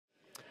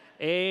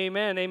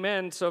Amen,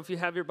 amen. So if you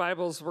have your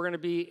Bibles, we're going to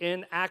be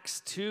in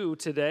Acts 2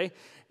 today.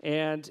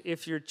 And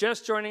if you're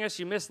just joining us,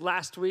 you missed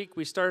last week,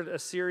 we started a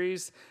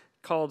series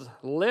called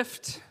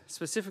Lift,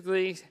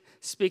 specifically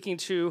speaking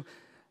to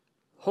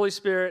Holy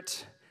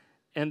Spirit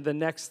and the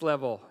next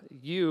level,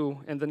 you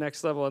and the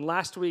next level. And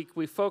last week,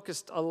 we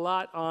focused a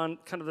lot on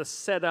kind of the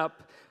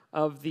setup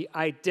of the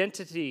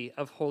identity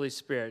of Holy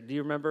Spirit. Do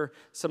you remember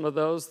some of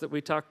those that we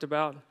talked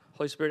about?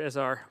 Holy Spirit as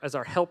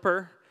our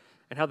helper,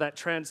 and how that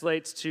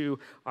translates to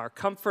our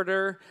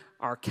comforter,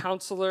 our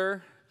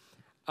counselor,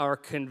 our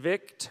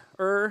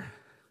convictor,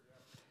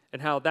 and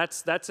how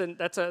that's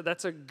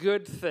a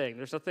good thing.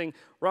 There's nothing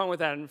wrong with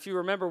that. And if you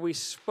remember, we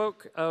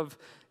spoke of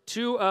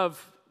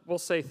we'll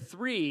say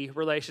three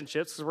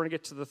relationships, because we're going to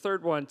get to the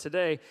third one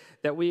today,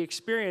 that we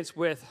experience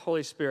with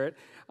Holy Spirit.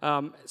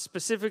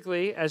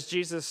 Specifically, as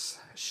Jesus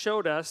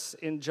showed us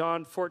in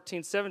John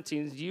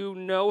 14:17, you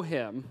know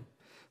him,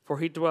 for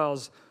he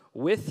dwells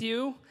with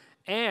you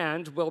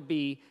and will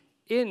be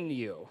in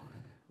you,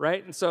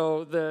 right? And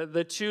so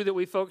the two that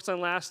we focused on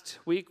last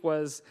week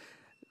was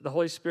the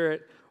Holy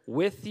Spirit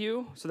with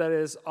you. So that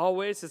is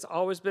it's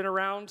always been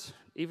around,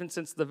 even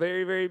since the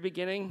very, very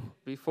beginning,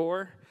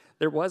 before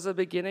there was a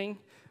beginning,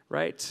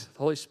 right? The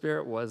Holy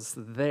Spirit was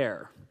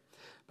there.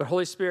 But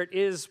Holy Spirit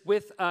is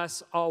with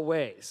us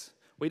always.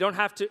 We don't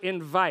have to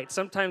invite.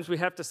 Sometimes we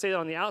have to say it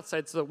on the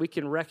outside so that we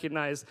can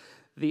recognize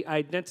the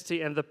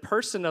identity and the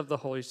person of the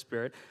Holy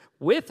Spirit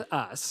with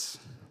us,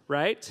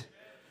 right?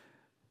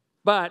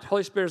 But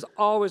Holy Spirit is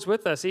always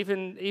with us,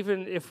 even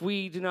if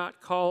we do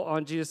not call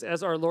on Jesus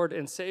as our Lord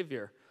and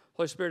Savior.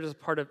 Holy Spirit is a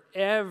part of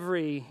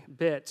every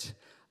bit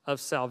of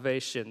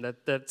salvation.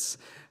 That's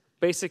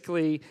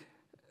basically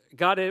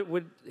God.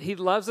 He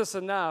loves us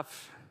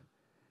enough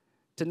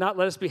to not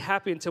let us be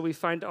happy until we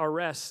find our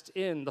rest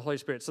in the Holy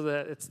Spirit. So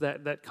that it's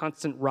that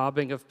constant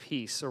robbing of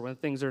peace, or when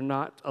things are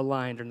not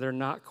aligned and they're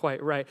not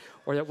quite right,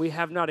 or that we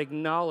have not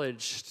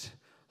acknowledged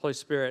Holy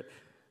Spirit,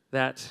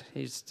 that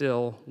he's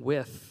still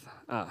with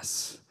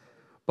us.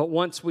 But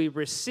once we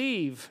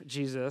receive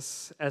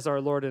Jesus as our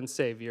Lord and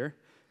Savior,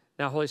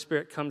 now Holy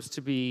Spirit comes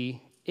to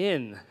be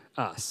in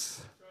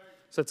us.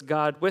 So it's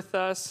God with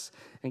us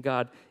and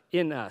God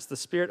in us, the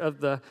Spirit of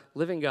the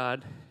living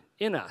God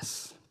in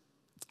us.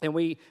 And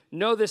we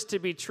know this to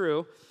be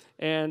true,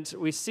 and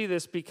we see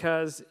this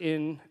because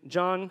in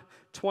John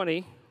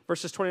 20,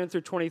 verses 21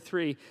 through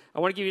 23, I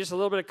want to give you just a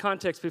little bit of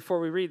context before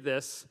we read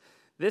this.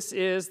 This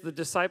is the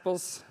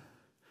disciples,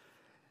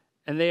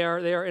 and they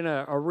are in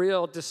a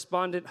real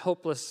despondent,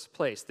 hopeless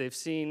place. They've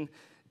seen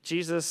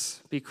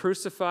Jesus be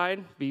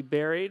crucified, be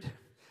buried.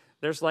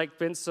 There's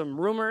been some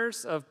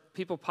rumors of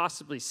people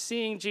possibly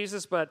seeing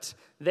Jesus, but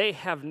they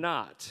have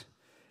not.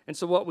 And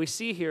so what we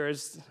see here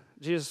is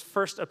Jesus'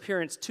 first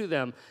appearance to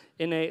them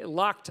in a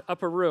locked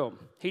upper room.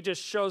 He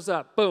just shows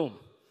up, boom.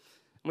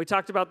 And we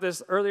talked about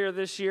this earlier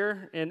this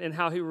year and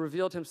how he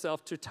revealed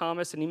himself to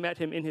Thomas, and he met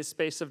him in his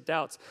space of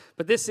doubts.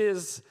 But this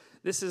is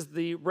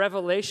the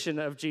revelation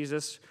of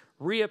Jesus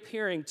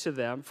reappearing to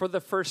them for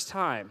the first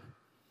time.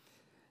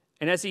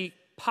 And as he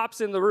pops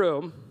in the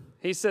room,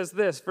 he says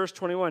this, verse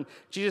 21,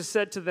 Jesus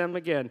said to them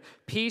again,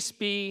 "Peace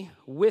be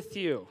with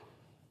you.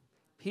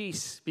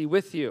 Peace be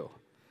with you.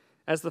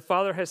 As the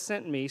Father has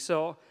sent me,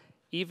 so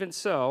even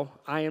so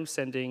I am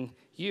sending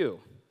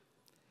you."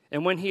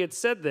 And when he had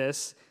said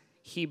this,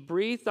 he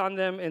breathed on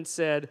them and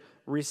said,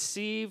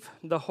 "Receive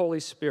the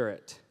Holy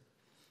Spirit.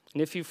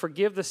 And if you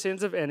forgive the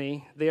sins of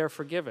any, they are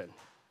forgiven.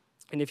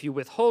 And if you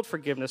withhold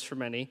forgiveness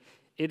from any,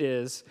 it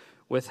is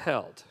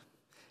withheld."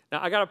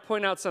 Now, I got to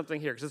point out something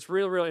here, because it's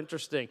real, real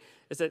interesting,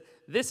 is that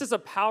this is a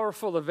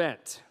powerful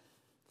event.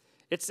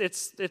 It's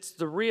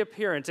the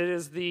reappearance. It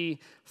is the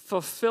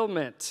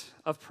fulfillment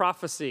of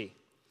prophecy.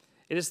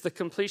 It is the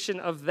completion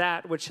of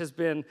that which has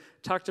been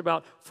talked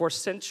about for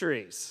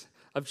centuries,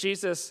 of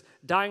Jesus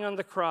dying on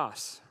the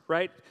cross,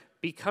 right?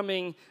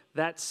 Becoming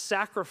that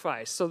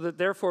sacrifice, so that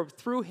therefore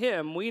through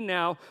him we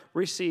now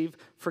receive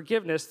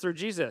forgiveness through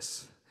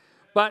Jesus.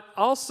 But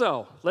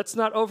also, let's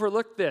not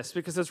overlook this,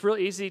 because it's real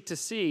easy to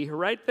see.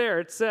 Right there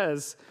it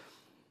says,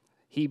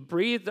 he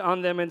breathed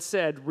on them and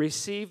said,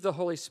 "Receive the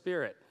Holy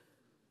Spirit."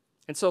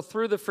 And so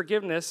through the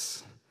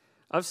forgiveness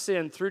of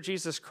sin through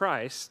Jesus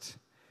Christ,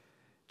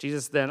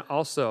 Jesus then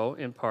also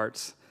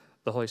imparts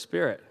the Holy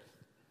Spirit.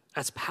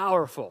 That's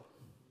powerful.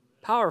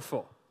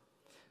 Powerful.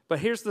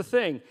 But here's the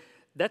thing.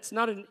 That's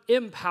not an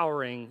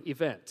empowering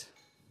event.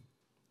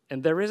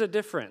 And there is a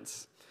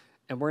difference.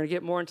 And we're going to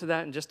get more into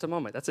that in just a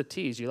moment. That's a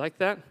tease. You like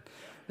that?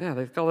 Yeah,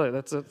 they call it,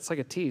 it's like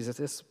a tease.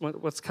 It's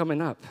what's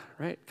coming up,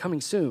 right? Coming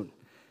soon.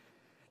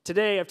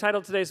 Today, I've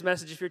titled today's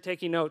message, if you're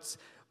taking notes,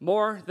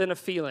 "More Than a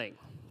Feeling."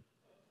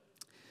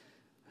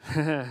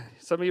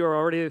 Some of you are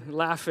already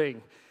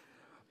laughing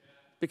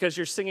because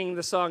you're singing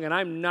the song, and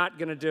I'm not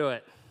going to do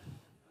it.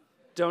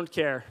 Don't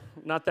care.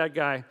 Not that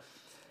guy.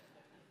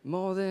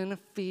 More than a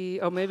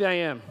feel. Oh, maybe I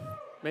am.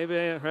 Maybe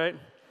I am, right?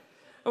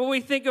 When we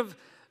think of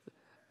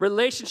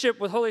relationship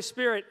with Holy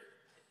Spirit,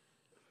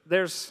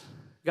 there's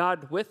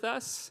God with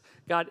us,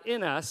 God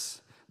in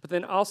us, but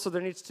then also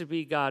there needs to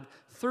be God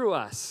through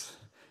us.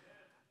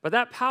 But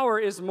that power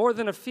is more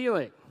than a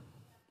feeling.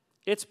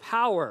 It's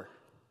power,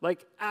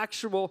 like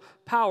actual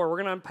power. We're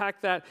going to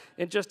unpack that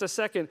in just a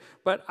second.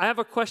 But I have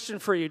a question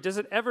for you. Does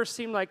it ever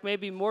seem like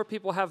maybe more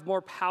people have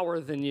more power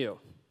than you?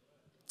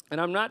 And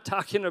I'm not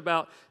talking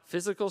about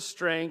physical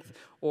strength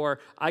or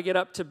I get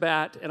up to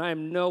bat and I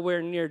am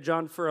nowhere near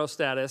John Furrow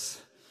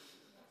status.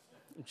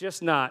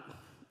 Just not.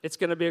 It's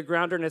going to be a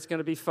grounder and it's going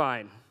to be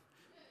fine.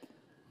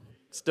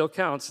 Still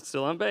counts.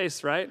 Still on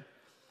base, right?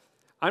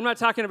 I'm not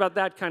talking about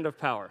that kind of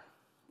power.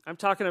 I'm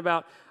talking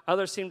about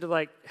others seem to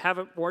like have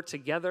it more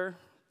together.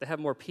 They have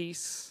more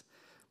peace,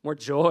 more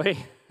joy,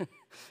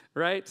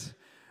 right?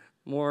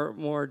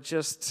 More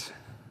just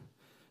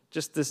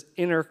this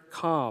inner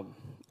calm.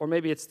 Or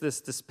maybe it's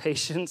this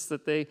patience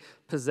that they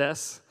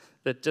possess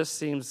that just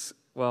seems,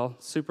 well,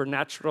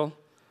 supernatural,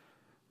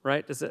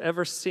 right? Does it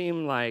ever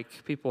seem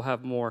like people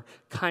have more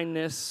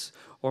kindness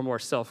or more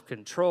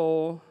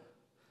self-control?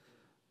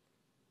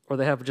 Or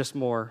they have just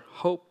more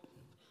hope?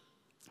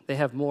 They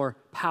have more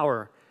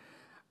power?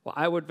 Well,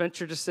 I would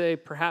venture to say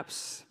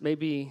perhaps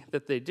maybe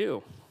that they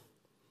do.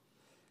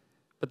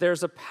 But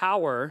there's a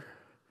power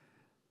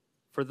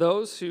for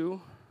those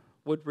who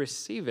would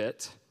receive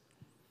it,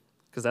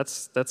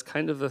 because that's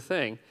kind of the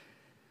thing,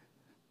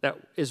 that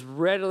is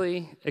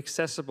readily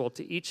accessible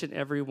to each and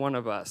every one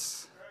of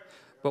us.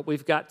 But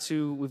we've got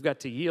to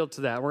yield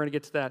to that. We're going to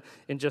get to that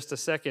in just a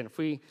second. If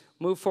we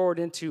move forward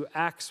into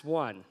Acts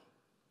 1,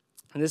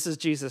 and this is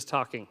Jesus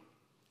talking.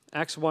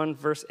 Acts 1,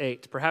 verse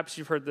 8. Perhaps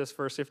you've heard this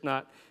verse. If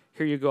not,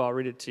 here you go. I'll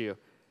read it to you. It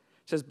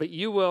says, "But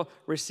you will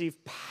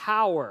receive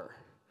power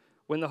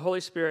when the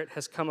Holy Spirit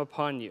has come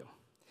upon you.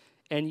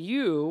 And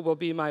you will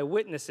be my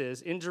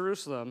witnesses in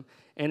Jerusalem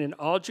and in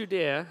all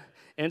Judea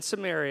and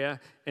Samaria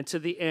and to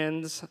the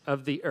ends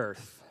of the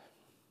earth."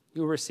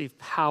 You will receive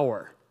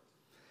power.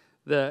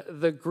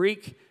 The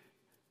Greek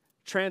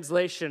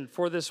translation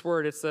for this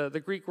word, it's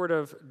the Greek word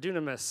of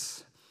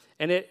dunamis.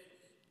 And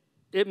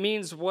it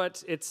means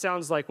what it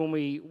sounds like when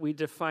we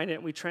define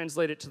it, we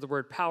translate it to the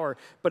word power,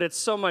 but it's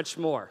so much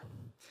more.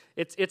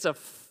 It's a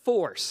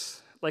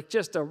force, like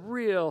just a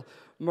real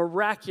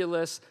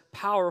miraculous,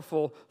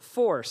 powerful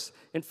force.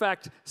 In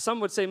fact, some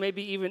would say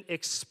maybe even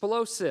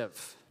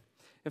explosive.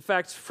 In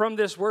fact, from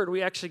this word,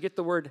 we actually get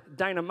the word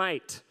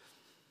dynamite.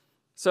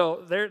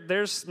 So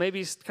there's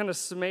maybe kind of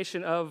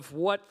summation of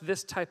what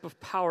this type of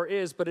power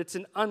is, but it's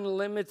an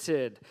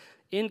unlimited,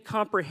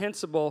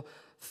 incomprehensible,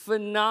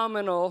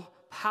 phenomenal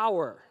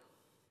power.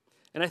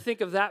 And I think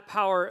of that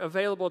power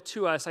available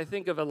to us, I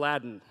think of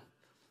Aladdin.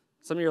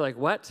 Some of you are like,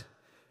 what?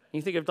 And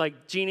you think of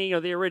like Genie,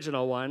 the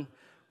original one,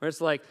 where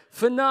it's like,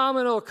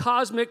 phenomenal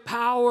cosmic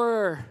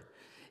power,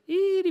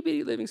 itty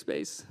bitty living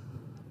space.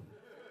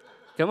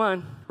 Come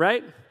on,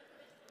 right?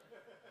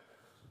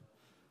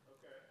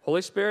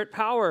 Holy Spirit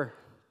power.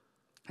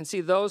 And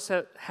see, those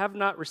that have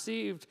not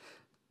received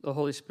the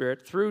Holy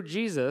Spirit through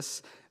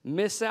Jesus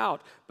miss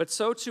out. But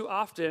so too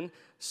often,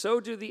 so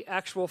do the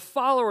actual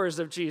followers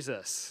of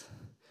Jesus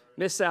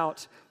miss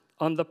out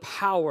on the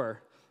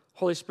power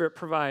Holy Spirit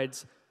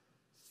provides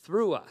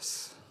through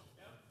us.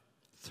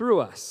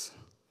 Through us.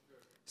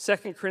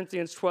 2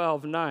 Corinthians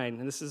 12:9,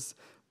 and this is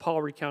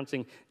Paul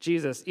recounting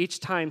Jesus. Each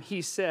time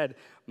he said,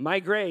 "My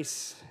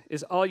grace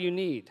is all you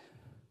need.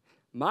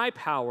 My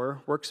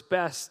power works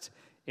best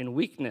in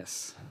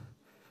weakness."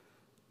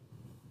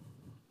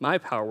 My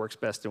power works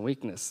best in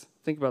weakness.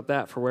 Think about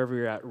that for wherever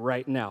you're at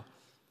right now.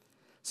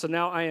 So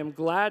now I am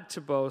glad to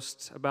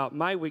boast about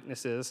my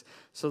weaknesses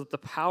so that the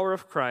power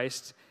of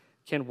Christ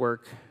can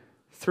work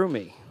through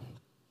me.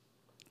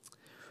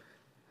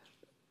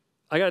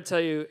 I got to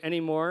tell you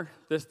anymore,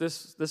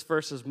 this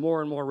verse is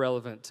more and more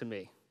relevant to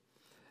me.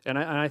 And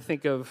I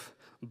think of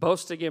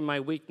boasting in my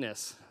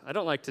weakness. I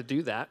don't like to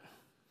do that.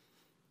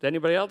 Does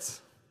anybody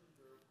else?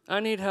 I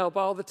need help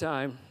all the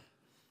time.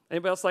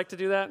 Anybody else like to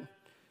do that?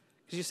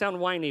 Because you sound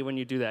whiny when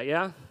you do that,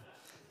 yeah?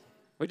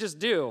 We just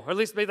do. Or at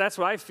least maybe that's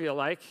what I feel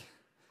like.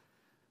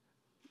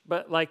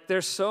 But like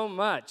there's so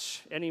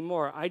much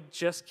anymore. I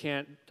just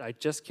can't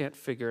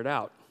figure it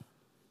out.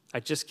 I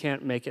just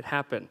can't make it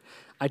happen.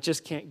 I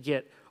just can't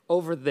get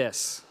over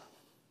this.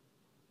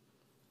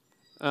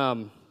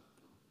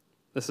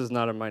 This is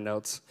not in my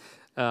notes,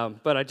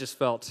 but I just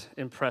felt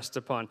impressed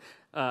upon.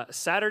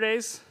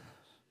 Saturdays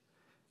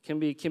can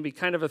be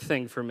kind of a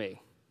thing for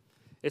me.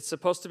 It's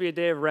supposed to be a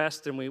day of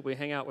rest, and we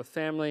hang out with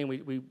family, and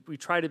we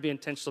try to be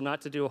intentional,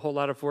 not to do a whole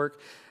lot of work.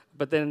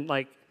 But then,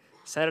 like,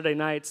 Saturday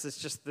nights, it's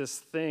just this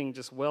thing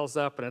just wells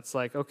up, and it's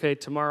like, okay,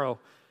 tomorrow,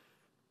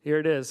 here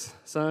it is.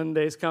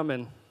 Sunday's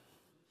coming.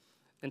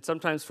 And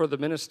sometimes for the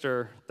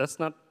minister, that's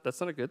not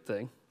a good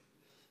thing.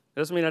 It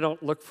doesn't mean I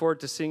don't look forward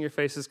to seeing your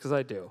faces, because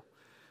I do.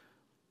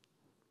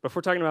 But if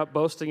we're talking about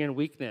boasting in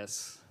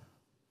weakness,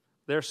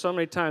 there are so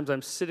many times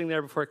I'm sitting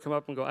there before I come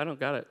up and go, I don't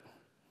got it.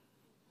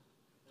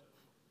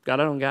 God,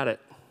 I don't got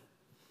it.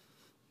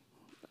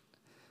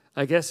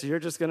 I guess you're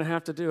just going to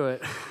have to do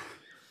it.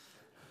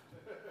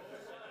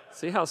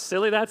 See how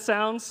silly that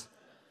sounds?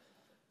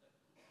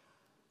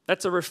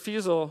 That's a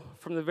refusal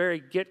from the very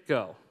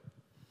get-go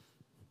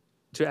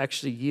to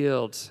actually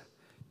yield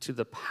to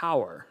the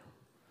power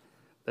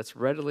that's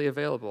readily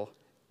available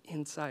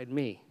inside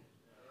me.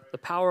 The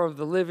power of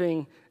the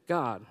living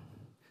God.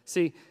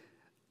 See,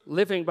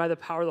 living by the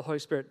power of the Holy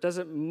Spirit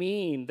doesn't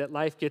mean that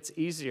life gets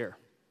easier.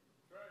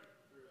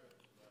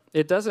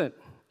 It doesn't.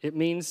 It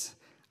means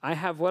I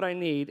have what I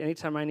need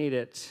anytime I need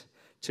it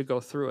to go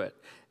through it.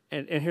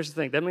 And here's the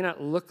thing. That may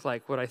not look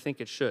like what I think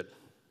it should.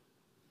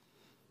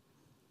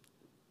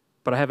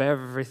 But I have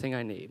everything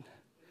I need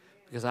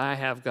because I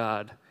have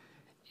God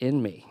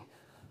in me.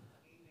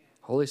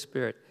 Holy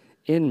Spirit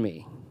in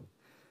me.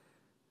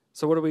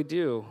 So what do we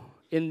do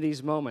in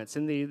these moments,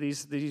 in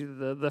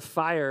the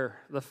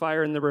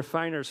fire in the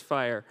refiner's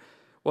fire?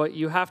 Well,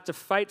 you have to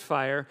fight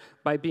fire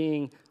by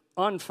being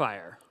on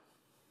fire.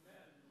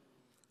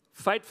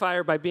 Fight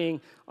fire by being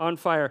on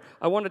fire.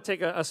 I want to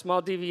take a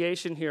small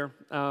deviation here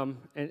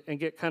and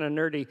get kind of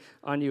nerdy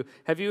on you.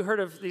 Have you heard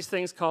of these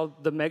things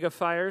called the mega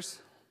fires?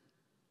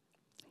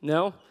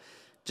 No?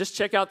 Just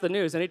check out the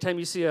news. Anytime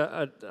you see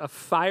a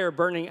fire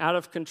burning out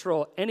of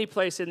control, any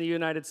place in the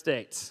United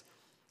States,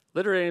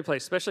 literally any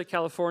place, especially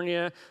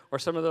California or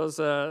some of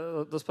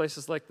those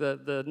places like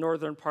the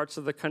northern parts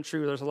of the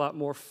country where there's a lot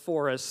more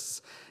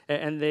forests,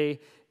 and they,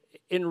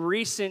 in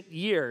recent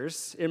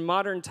years, in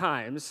modern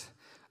times,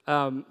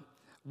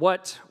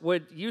 what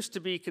would used to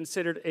be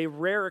considered a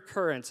rare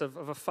occurrence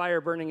of a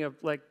fire burning of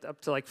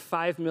up to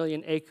 5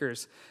 million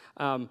acres,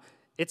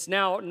 it's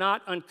now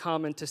not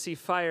uncommon to see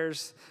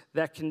fires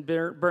that can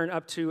burn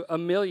up to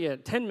 1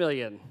 million, 10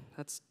 million.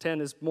 That's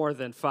 10 is more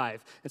than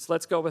 5. And so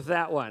let's go with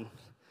that one.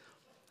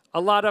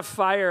 A lot of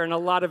fire and a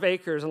lot of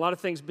acres, a lot of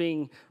things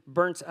being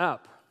burnt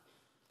up.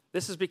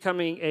 This is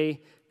becoming a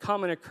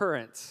common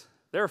occurrence.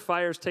 There are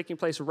fires taking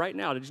place right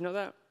now. Did you know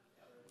that?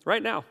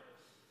 Right now.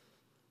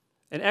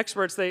 And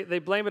experts, they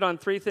blame it on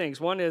 3 things.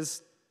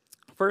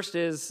 First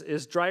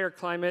is drier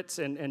climates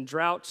and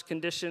drought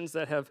conditions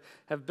that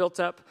have built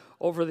up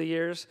over the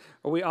years.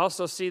 We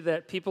also see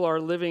that people are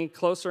living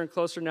closer and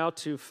closer now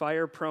to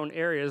fire-prone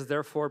areas,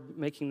 therefore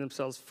making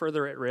themselves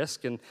further at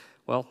risk and,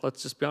 well,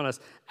 let's just be honest,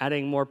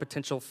 adding more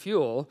potential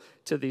fuel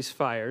to these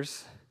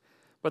fires.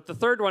 But the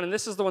third one, and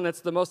this is the one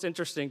that's the most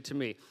interesting to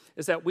me,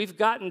 is that we've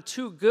gotten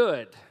too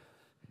good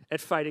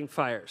at fighting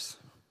fires.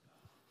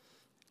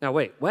 Now,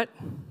 wait, what?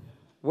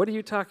 What are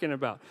you talking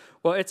about?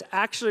 Well, it's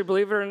actually,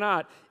 believe it or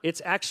not,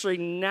 it's actually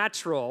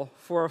natural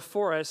for a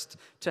forest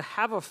to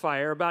have a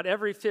fire about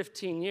every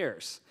 15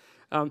 years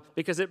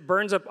because it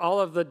burns up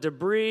all of the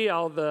debris,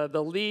 all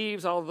the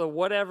leaves, all the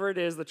whatever it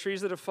is, the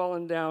trees that have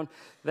fallen down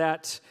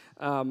that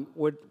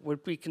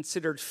would be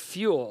considered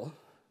fuel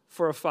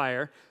for a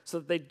fire so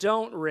that they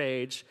don't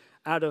rage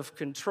out of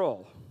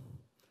control.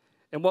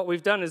 And what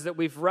we've done is that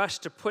we've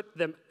rushed to put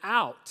them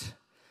out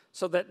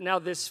so that now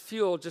this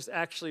fuel just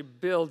actually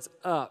builds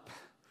up.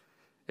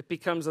 It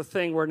becomes a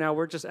thing where now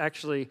we're just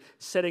actually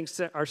setting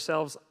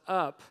ourselves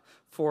up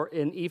for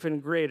an even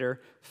greater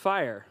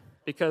fire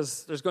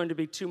because there's going to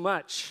be too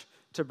much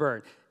to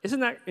burn. Isn't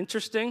that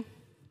interesting?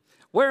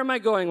 Where am I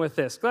going with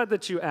this? Glad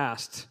that you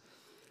asked.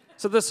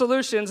 So the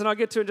solutions, and I'll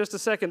get to it in just a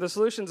second, the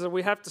solutions are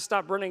we have to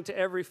stop running to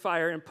every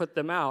fire and put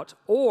them out,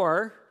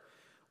 or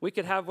we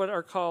could have what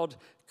are called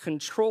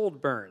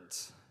controlled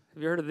burns.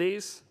 Have you heard of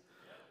these?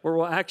 Where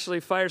we'll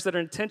actually, fires that are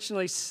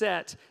intentionally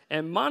set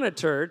and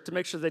monitored to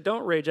make sure they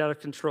don't rage out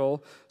of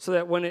control so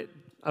that when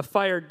a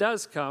fire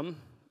does come,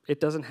 it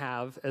doesn't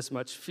have as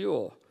much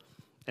fuel.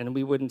 And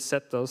we wouldn't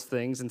set those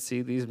things and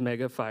see these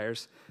mega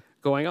fires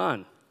going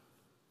on.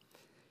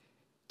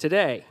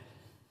 Today,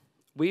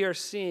 we are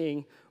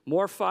seeing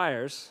more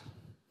fires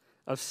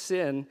of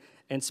sin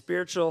and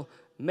spiritual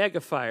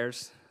mega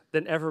fires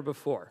than ever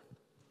before.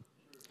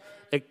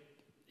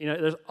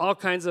 There's all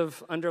kinds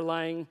of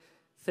underlying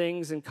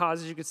things and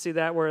causes. You could see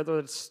that, whether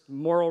it's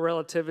moral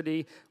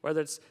relativity,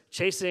 whether it's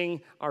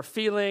chasing our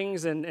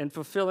feelings and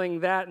fulfilling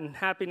that and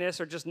happiness,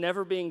 or just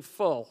never being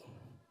full.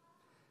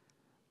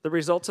 The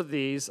results of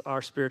these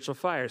are spiritual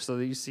fires. So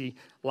that you see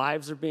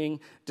lives are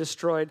being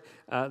destroyed.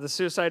 The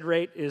suicide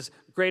rate is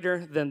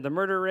greater than the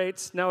murder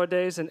rates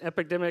nowadays, an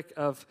epidemic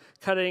of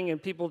cutting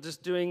and people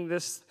just doing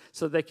this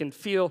so they can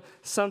feel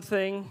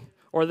something,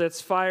 or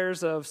that's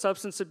fires of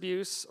substance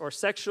abuse or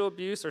sexual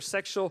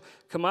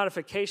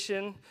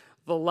commodification,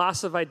 the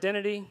loss of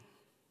identity,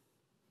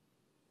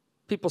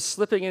 people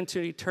slipping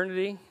into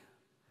eternity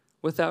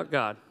without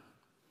God.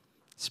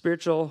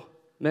 Spiritual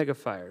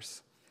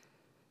megafires.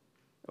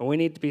 And we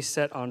need to be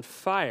set on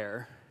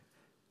fire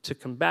to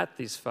combat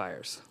these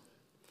fires.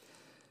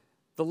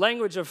 The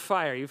language of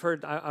fire, you've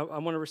heard, I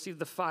want to receive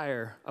the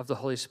fire of the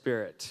Holy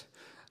Spirit,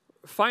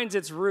 finds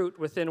its root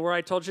within where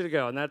I told you to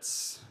go, and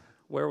that's,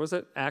 where was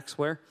it? Acts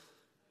where?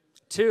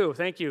 2,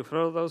 thank you.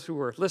 For those who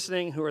were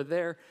listening, who are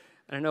there.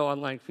 I know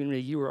online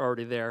community, you were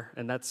already there,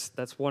 and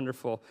that's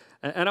wonderful.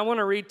 And I want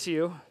to read to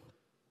you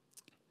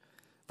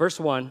verse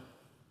 1. It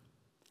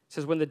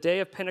says, when the day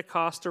of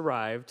Pentecost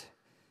arrived,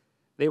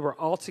 they were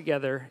all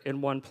together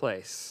in one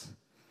place.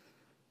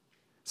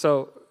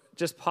 So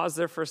just pause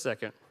there for a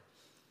second.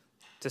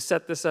 To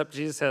set this up,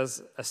 Jesus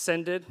has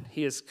ascended.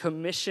 He has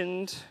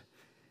commissioned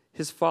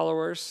his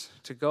followers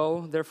to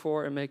go,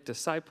 therefore, and make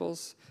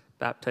disciples,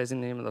 baptizing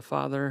in the name of the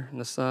Father and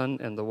the Son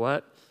and the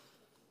what?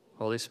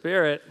 Holy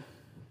Spirit.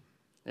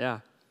 Yeah.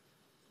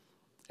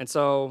 And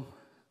so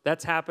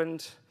that's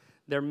happened.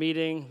 They're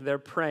meeting, they're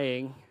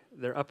praying,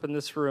 they're up in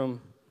this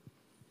room.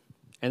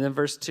 And then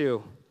verse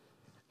 2,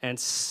 and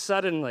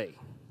suddenly,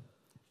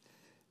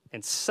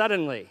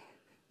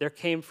 there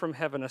came from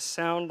heaven a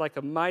sound like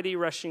a mighty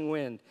rushing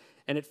wind,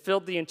 and it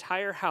filled the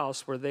entire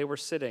house where they were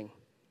sitting,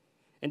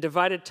 and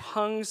divided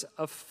tongues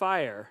of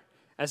fire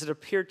as it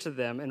appeared to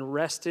them and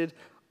rested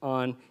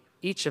on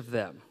each of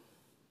them.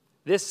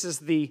 This is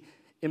the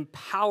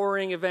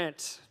empowering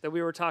event that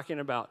we were talking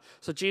about.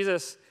 So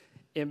Jesus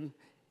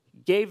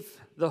gave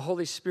the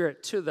Holy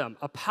Spirit to them,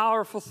 a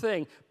powerful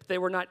thing, but they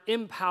were not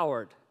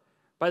empowered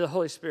by the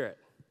Holy Spirit.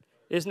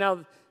 It is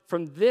now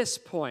from this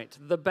point,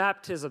 the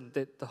baptism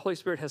that the Holy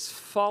Spirit has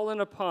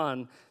fallen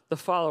upon the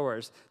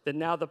followers, that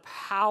now the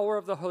power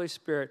of the Holy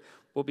Spirit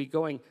will be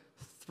going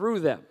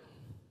through them,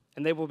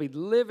 and they will be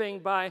living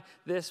by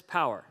this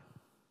power.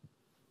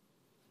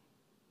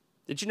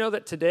 Did you know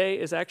that today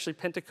is actually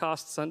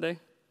Pentecost Sunday?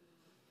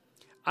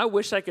 I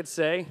wish I could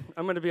say,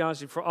 I'm going to be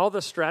honest with you, for all the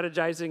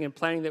strategizing and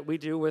planning that we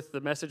do with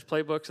the message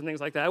playbooks and things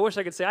like that, I wish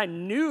I could say I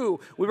knew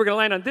we were going to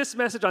land on this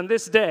message on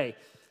this day.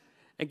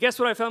 And guess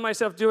what I found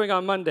myself doing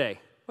on Monday?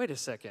 Wait a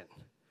second.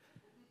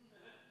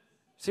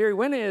 Siri,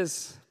 when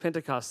is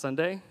Pentecost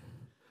Sunday?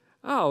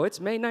 Oh, it's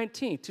May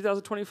 19th,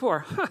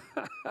 2024.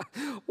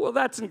 Well,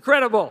 that's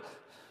incredible.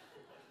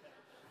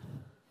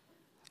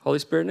 Holy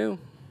Spirit knew.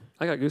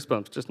 I got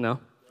goosebumps just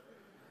now.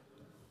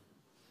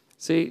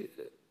 See,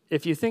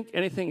 if you think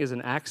anything is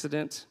an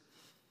accident,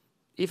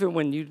 even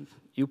when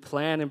you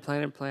plan and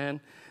plan and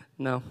plan,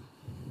 no.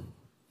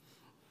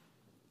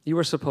 You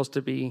were supposed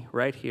to be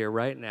right here,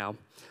 right now.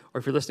 Or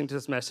if you're listening to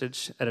this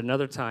message at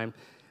another time,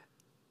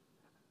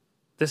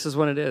 this is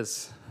when it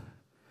is.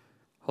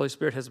 Holy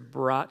Spirit has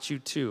brought you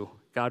to,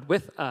 God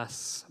with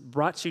us,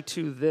 brought you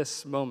to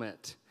this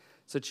moment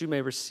so that you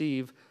may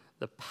receive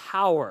the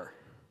power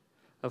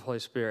of Holy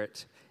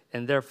Spirit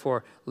and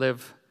therefore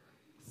live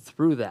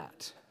through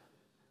that.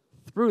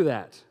 Through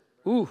that.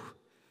 Ooh.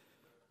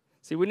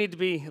 See, we need to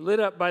be lit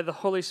up by the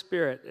Holy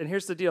Spirit. And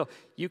here's the deal.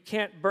 You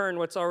can't burn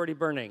what's already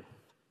burning.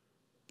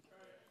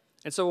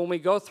 And so when we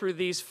go through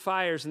these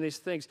fires and these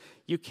things,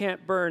 you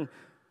can't burn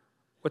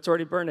what's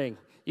already burning.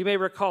 You may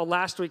recall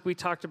last week we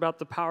talked about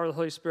the power of the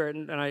Holy Spirit,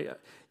 and I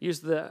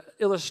used the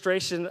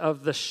illustration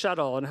of the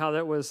shuttle and how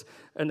that was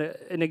an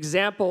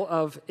example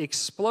of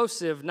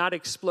explosive, not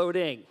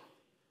exploding,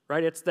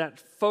 right? It's that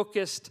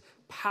focused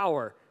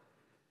power.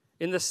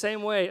 In the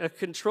same way, a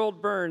controlled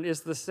burn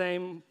is the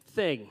same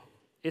thing.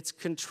 It's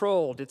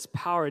controlled, it's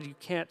powered. You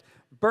can't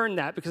burn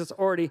that because it's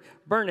already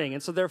burning,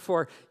 and so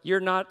therefore you're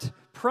not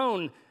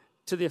prone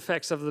to the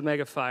effects of the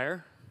mega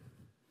fire.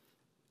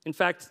 In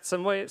fact,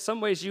 some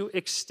ways you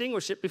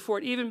extinguish it before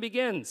it even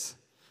begins.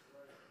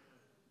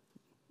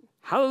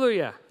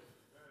 Hallelujah.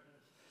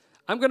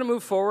 I'm going to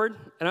move forward,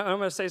 and I'm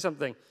going to say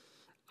something.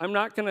 I'm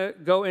not going to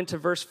go into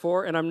verse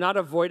 4, and I'm not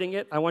avoiding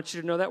it. I want you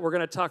to know that. We're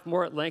going to talk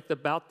more at length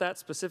about that,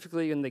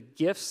 specifically in the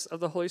gifts of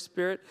the Holy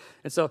Spirit.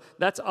 And so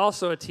that's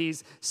also a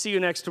tease. See you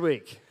next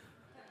week.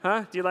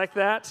 Huh? Do you like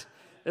that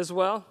as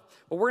well?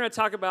 Well, we're going to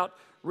talk about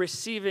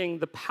receiving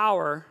the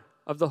power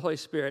of the Holy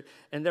Spirit,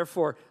 and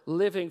therefore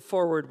living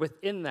forward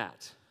within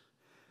that.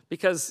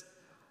 Because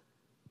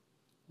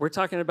we're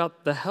talking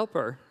about the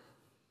helper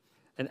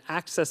and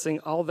accessing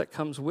all that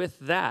comes with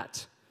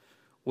that.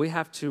 We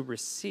have to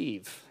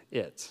receive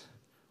it.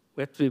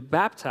 We have to be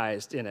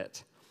baptized in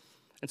it.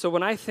 And so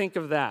when I think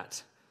of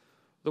that,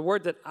 the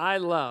word that I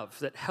love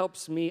that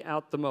helps me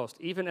out the most,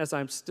 even as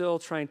I'm still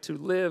trying to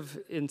live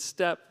in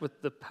step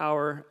with the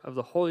power of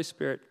the Holy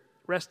Spirit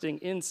resting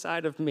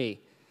inside of me,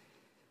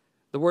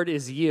 the word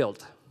is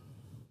yield.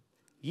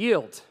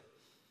 Yield.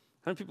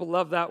 How many people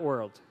love that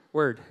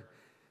word?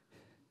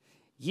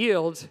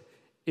 Yield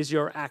is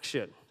your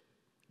action.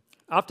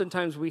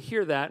 Oftentimes we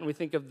hear that and we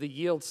think of the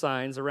yield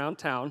signs around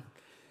town,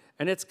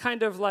 and it's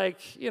kind of like,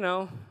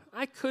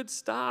 I could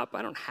stop.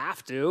 I don't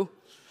have to,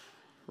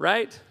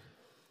 right?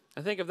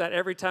 I think of that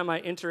every time I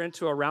enter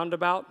into a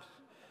roundabout.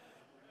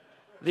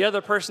 The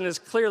other person is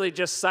clearly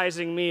just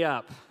sizing me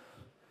up,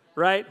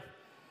 right?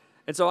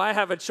 And so I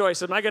have a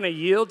choice. Am I going to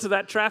yield to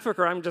that traffic,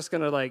 or I'm just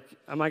going to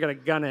am I going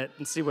to gun it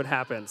and see what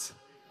happens?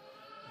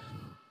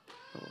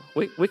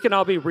 We can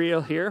all be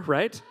real here,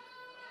 right?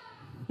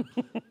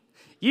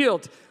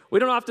 Yield. We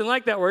don't often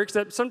like that word because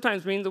that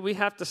sometimes means that we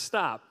have to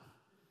stop.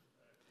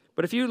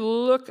 But if you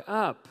look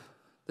up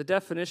the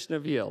definition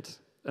of yield,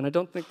 and I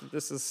don't think that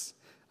this is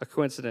a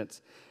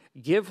coincidence,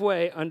 give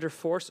way under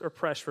force or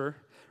pressure,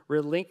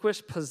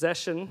 relinquish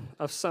possession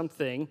of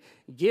something,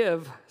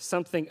 give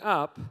something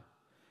up,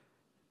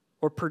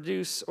 or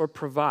produce or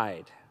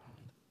provide.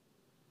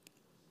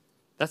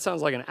 That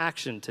sounds like an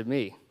action to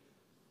me.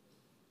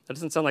 That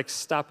doesn't sound like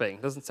stopping.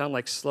 It doesn't sound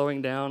like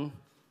slowing down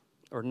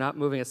or not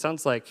moving. It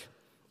sounds like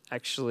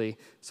actually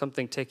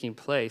something taking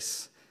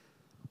place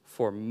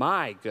for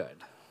my good.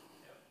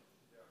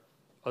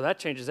 Oh, that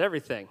changes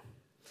everything.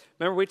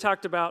 Remember, we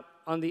talked about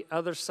on the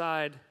other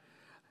side,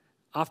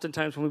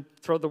 oftentimes when we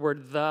throw the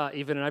word the,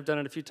 even, and I've done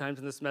it a few times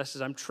in this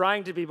message, I'm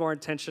trying to be more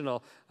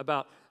intentional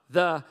about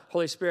the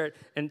Holy Spirit.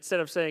 And instead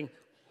of saying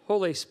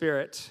Holy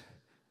Spirit,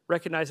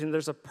 recognizing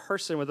there's a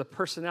person with a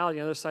personality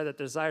on the other side that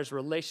desires a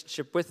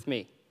relationship with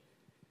me,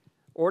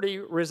 already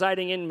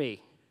residing in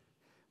me.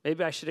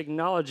 Maybe I should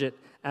acknowledge it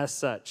as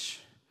such.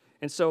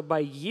 And so by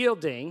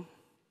yielding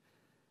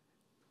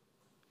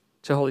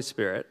to Holy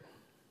Spirit,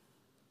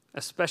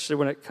 especially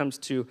when it comes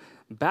to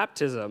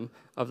baptism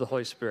of the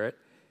Holy Spirit,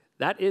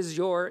 that is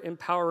your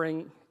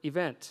empowering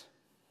event.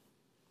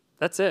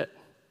 That's it.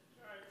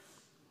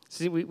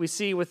 See, we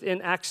see within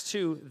Acts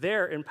 2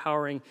 their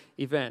empowering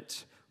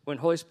event when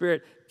Holy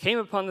Spirit came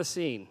upon the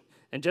scene.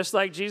 And just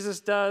like Jesus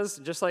does,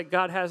 just like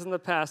God has in the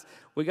past,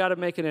 we got to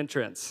make an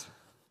entrance.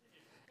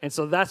 And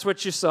so that's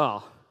what you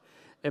saw.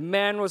 And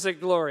man, was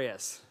it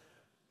glorious.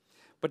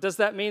 But does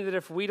that mean that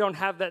if we don't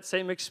have that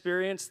same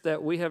experience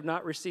that we have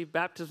not received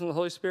baptism of the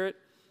Holy Spirit?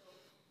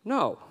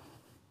 No.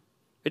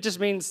 It just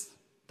means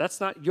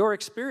that's not your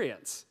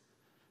experience.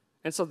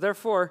 And so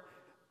therefore,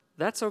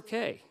 that's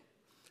okay.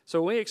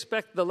 So when we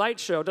expect the light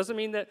show, doesn't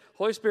mean that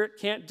Holy Spirit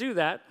can't do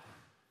that.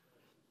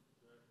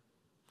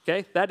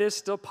 Okay, that is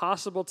still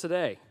possible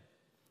today.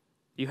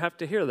 You have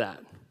to hear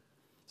that.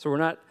 So we're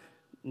not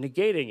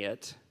negating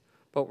it,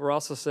 but we're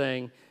also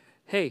saying,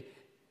 hey,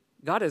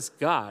 God is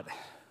God.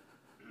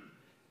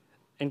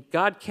 And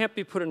God can't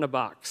be put in a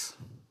box.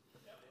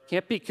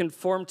 Can't be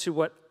conformed to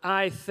what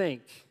I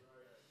think.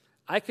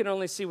 I can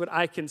only see what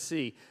I can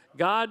see.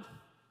 God,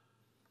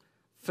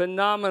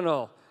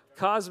 phenomenal,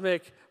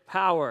 cosmic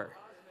power.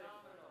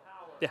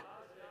 Yeah.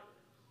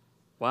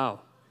 Wow.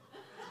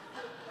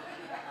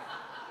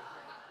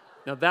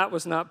 Now, that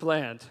was not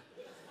planned.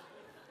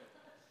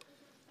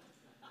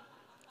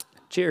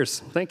 Cheers.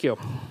 Thank you.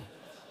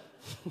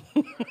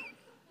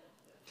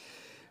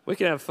 We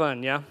can have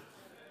fun, yeah?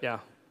 Yeah.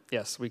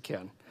 Yes, we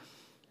can.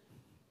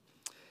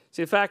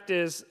 See, the fact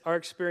is, our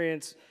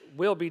experience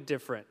will be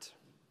different.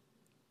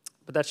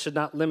 But that should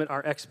not limit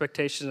our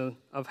expectation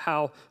of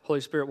how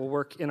Holy Spirit will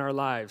work in our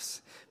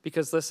lives.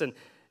 Because, listen,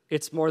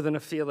 it's more than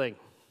a feeling.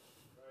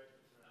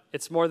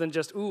 It's more than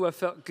just, ooh, I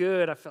felt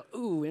good. I felt,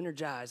 ooh,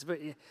 energized. But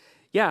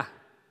yeah,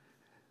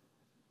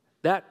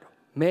 that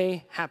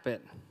may happen.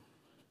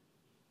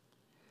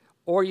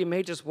 Or you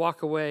may just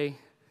walk away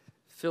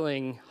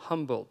feeling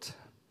humbled,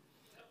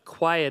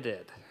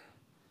 quieted,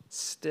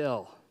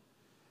 still,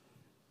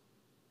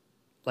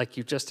 like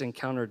you've just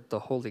encountered the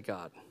Holy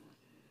God.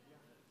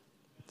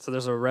 So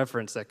there's a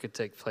reverence that could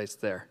take place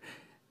there.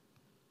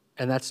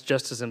 And that's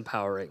just as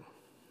empowering.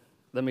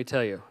 Let me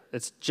tell you,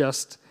 it's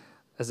just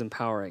as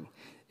empowering.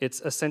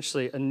 It's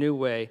essentially a new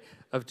way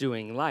of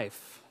doing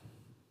life,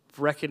 of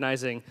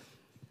recognizing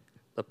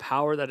the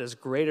power that is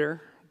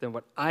greater than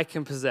what I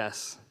can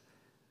possess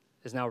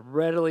is now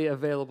readily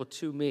available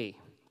to me.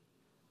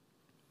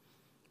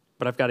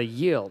 But I've got to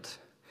yield.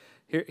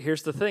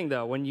 Here's the thing,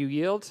 though. When you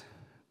yield,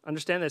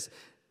 understand this,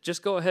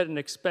 just go ahead and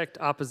expect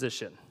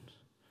opposition.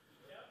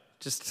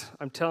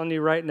 I'm telling you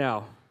right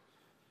now.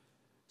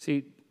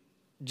 See,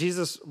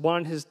 Jesus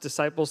wanted his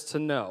disciples to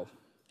know,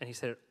 and he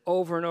said it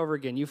over and over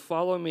again, you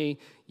follow me,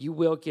 you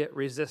will get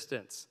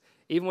resistance.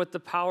 Even with the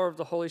power of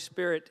the Holy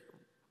Spirit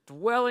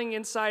dwelling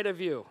inside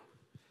of you,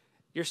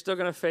 you're still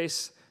going to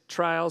face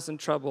trials and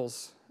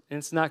troubles, and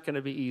it's not going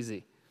to be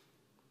easy.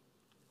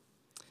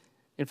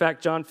 In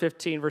fact, John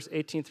 15, verse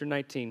 18 through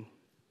 19,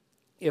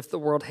 if the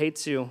world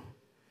hates you,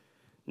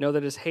 know that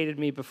it has hated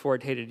me before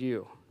it hated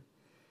you.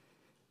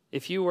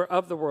 If you were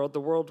of the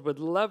world would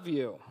love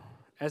you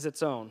as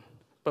its own.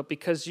 But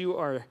because you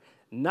are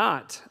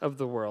not of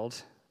the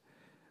world,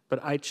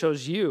 but I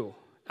chose you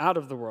out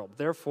of the world,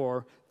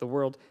 therefore the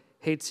world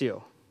hates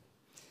you.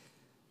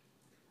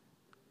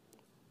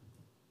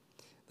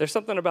 There's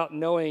something about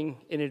knowing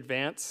in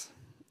advance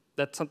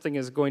that something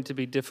is going to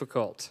be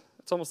difficult.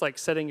 It's almost like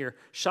setting your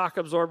shock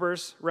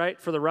absorbers, right,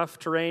 for the rough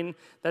terrain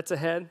that's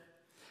ahead. And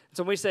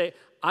so when we say,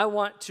 I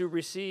want to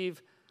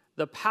receive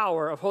the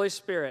power of Holy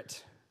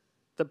Spirit,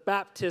 the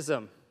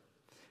baptism,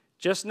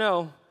 just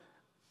know,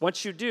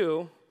 once you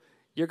do,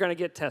 you're going to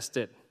get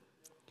tested.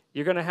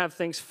 You're going to have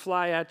things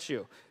fly at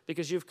you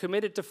because you've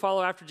committed to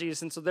follow after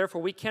Jesus, and so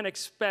therefore we can't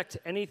expect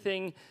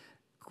anything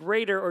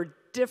greater or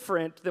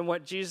different than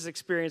what Jesus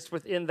experienced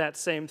within that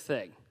same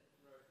thing.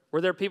 Were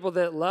there people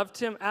that loved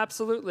him?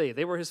 Absolutely.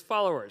 They were his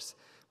followers.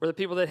 Were there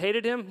people that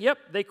hated him? Yep,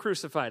 they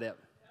crucified him.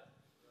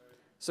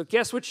 So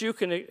guess what you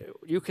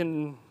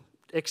can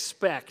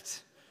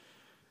expect?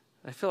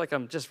 I feel like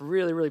I'm just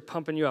really, really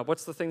pumping you up.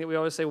 What's the thing that we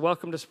always say?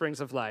 Welcome to Springs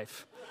of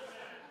Life.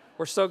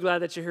 We're so glad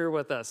that you're here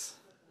with us.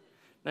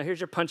 Now here's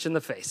your punch in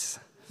the face.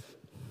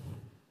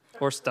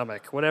 Or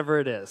stomach, whatever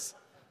it is.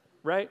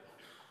 Right?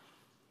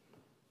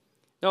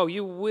 No,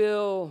 you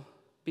will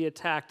be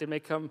attacked. It may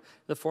come in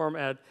the form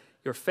of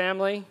your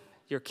family,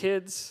 your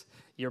kids,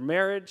 your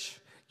marriage,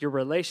 your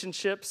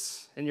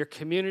relationships, and your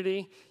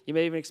community. You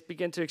may even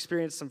begin to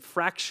experience some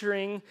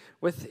fracturing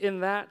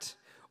within that.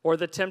 Or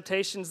the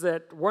temptations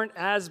that weren't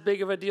as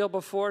big of a deal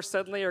before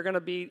suddenly are going to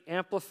be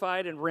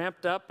amplified and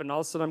ramped up, and all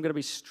of a sudden I'm going to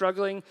be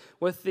struggling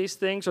with these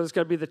things, or there's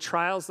going to be the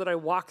trials that I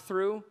walk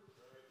through,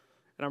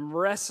 and I'm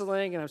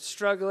wrestling and I'm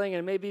struggling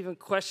and maybe even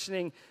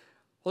questioning,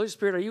 Holy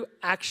Spirit, are you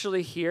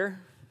actually here?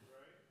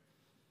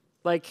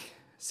 Like,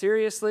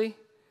 seriously?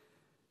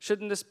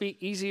 Shouldn't this be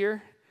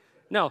easier?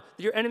 No,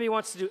 your enemy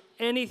wants to do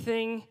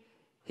anything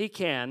he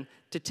can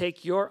to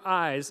take your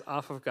eyes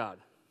off of God,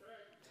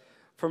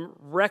 from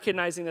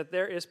recognizing that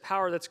there is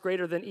power that's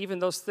greater than even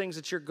those things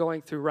that you're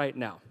going through right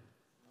now.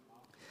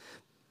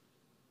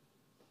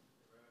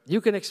 You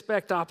can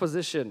expect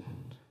opposition,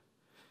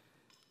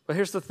 but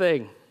here's the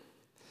thing.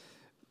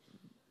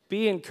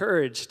 Be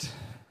encouraged.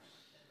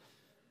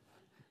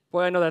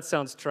 Boy, I know that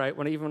sounds trite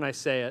even when I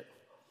say it,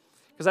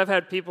 because I've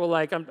had people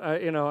like,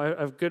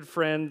 a good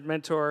friend,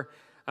 mentor.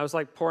 I was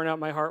like pouring out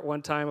my heart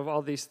one time of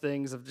all these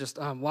things of just,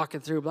 I'm walking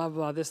through, blah, blah,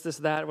 blah, this,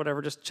 that,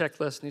 whatever, just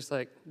checklist. And he's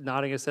like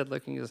nodding his head,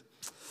 looking, he goes,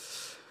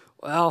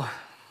 well,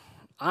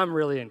 I'm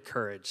really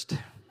encouraged.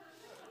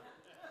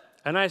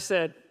 And I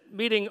said,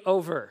 meeting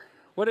over.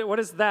 What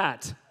is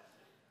that?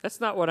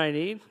 That's not what I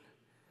need.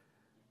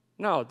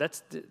 No,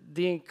 that's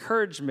the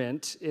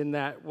encouragement in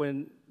that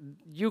when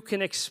you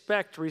can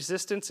expect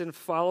resistance in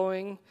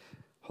following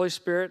Holy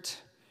Spirit,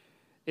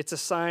 it's a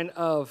sign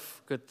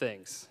of good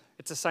things.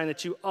 It's a sign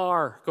that you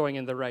are going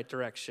in the right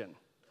direction.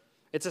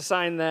 It's a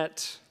sign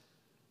that,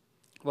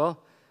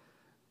 well,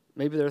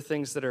 maybe there are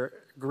things that are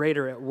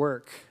greater at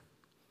work,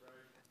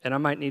 and I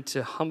might need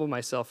to humble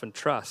myself and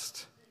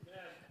trust.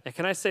 And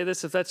can I say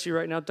this, if that's you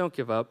right now, don't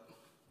give up.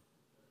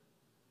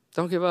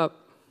 Don't give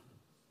up.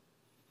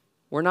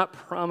 We're not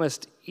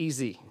promised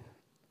easy.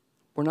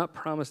 We're not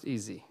promised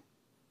easy.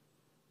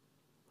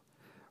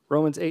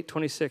 Romans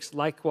 8:26,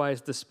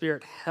 likewise, the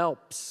Spirit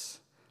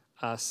helps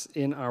us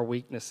in our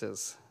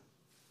weaknesses.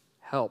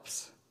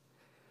 Helps.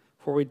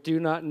 For we do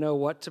not know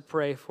what to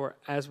pray for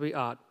as we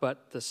ought,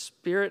 but the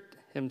Spirit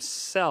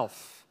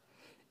himself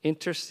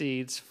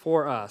intercedes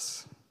for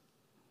us.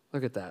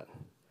 Look at that.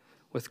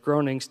 With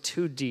groanings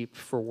too deep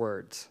for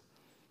words.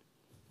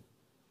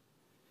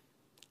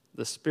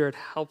 The Spirit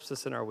helps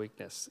us in our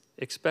weakness.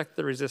 Expect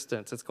the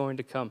resistance. It's going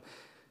to come.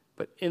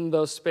 But in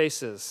those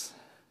spaces,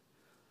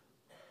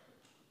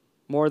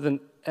 more than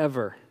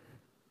ever,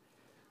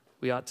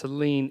 we ought to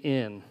lean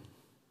in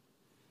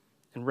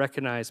and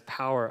recognize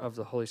power of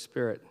the Holy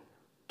Spirit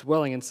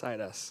dwelling inside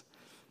us.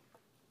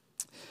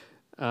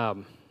 I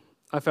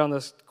found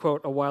this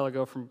quote a while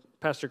ago from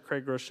Pastor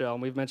Craig Rochelle,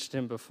 and we've mentioned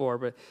him before,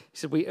 but he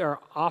said, we are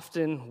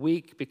often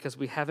weak because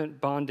we haven't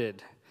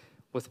bonded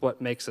with what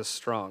makes us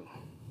strong.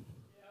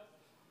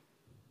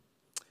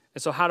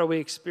 And so how do we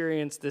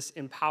experience this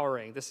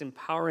empowering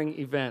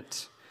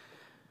event?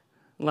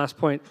 And last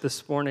point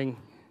this morning,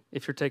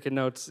 if you're taking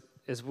notes,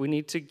 is we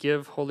need to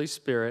give Holy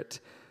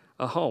Spirit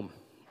a home.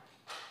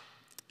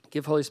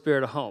 Give Holy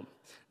Spirit a home.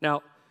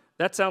 Now,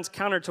 that sounds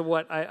counter to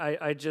what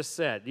I just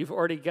said. You've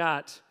already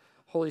got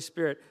Holy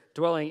Spirit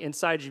dwelling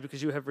inside you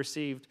because you have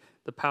received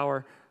the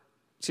power,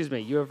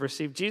 you have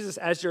received Jesus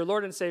as your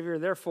Lord and Savior,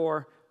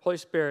 therefore, Holy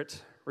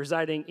Spirit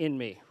residing in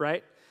me,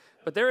 right?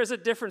 But there is a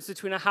difference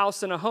between a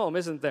house and a home,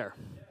 isn't there?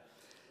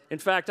 In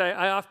fact,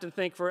 I often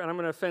think and I'm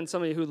going to offend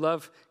some of you who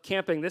love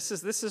camping, this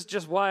is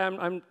just why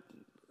I'm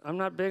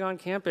not big on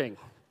camping.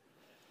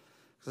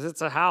 Because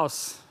it's a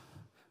house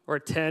or a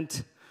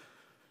tent.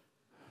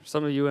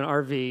 Some of you an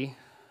RV.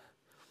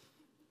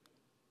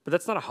 But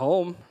that's not a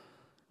home,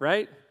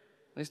 right?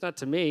 At least not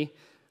to me.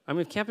 I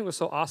mean, if camping was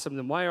so awesome,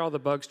 then why are all the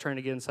bugs trying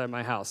to get inside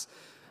my house?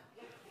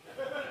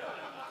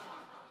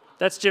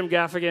 That's Jim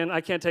Gaffigan.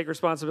 I can't take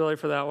responsibility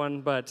for that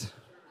one, but,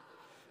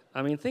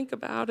 I mean, think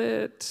about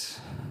it,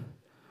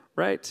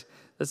 right?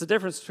 There's a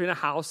difference between a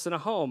house and a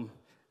home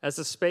as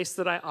a space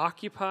that I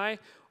occupy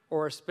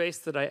or a space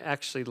that I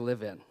actually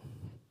live in,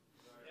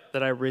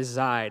 that I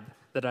reside,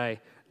 that I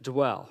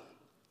dwell.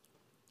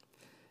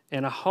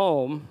 And a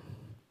home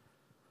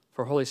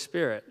for Holy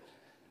Spirit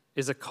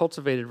is a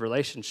cultivated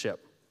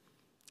relationship.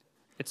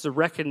 It's the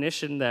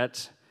recognition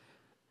that,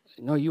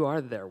 no, you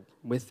are there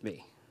with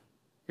me.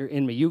 You're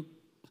in me.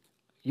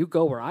 You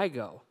go where I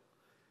go.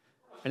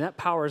 And that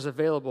power is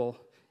available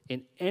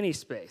in any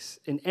space,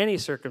 in any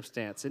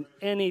circumstance, in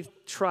any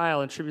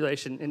trial and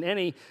tribulation, in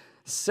any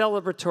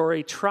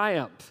celebratory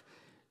triumph.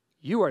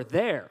 You are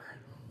there.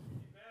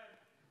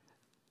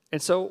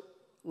 And so,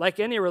 like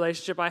any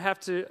relationship, I have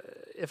to,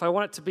 if I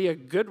want it to be a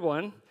good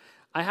one,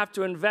 I have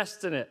to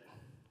invest in it.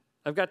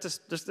 I've got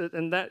to,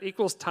 and that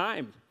equals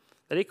time.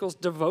 That equals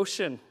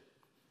devotion,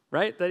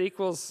 right? That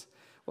equals,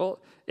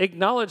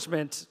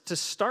 acknowledgement to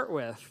start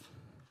with.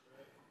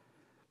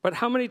 But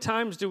how many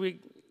times do we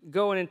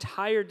go an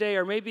entire day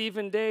or maybe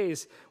even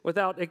days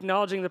without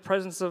acknowledging the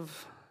presence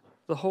of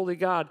the Holy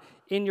God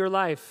in your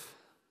life?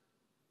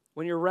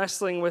 When you're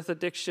wrestling with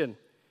addiction,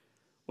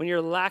 when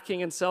you're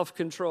lacking in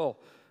self-control,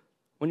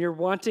 when you're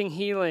wanting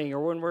healing, or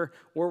when we're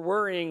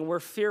worrying, we're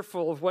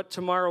fearful of what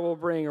tomorrow will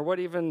bring, or what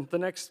even the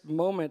next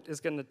moment is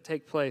going to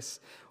take place,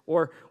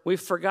 or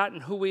we've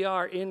forgotten who we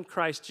are in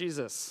Christ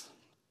Jesus.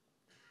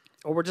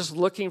 Or we're just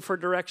looking for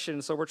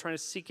direction, so we're trying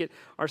to seek it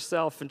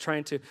ourselves and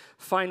trying to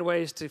find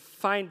ways to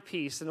find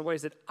peace in the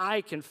ways that I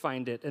can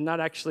find it, and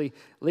not actually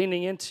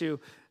leaning into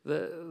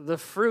the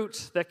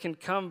fruit that can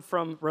come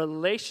from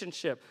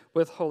relationship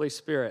with Holy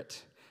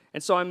Spirit.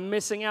 And so I'm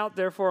missing out,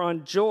 therefore,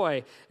 on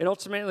joy and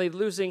ultimately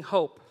losing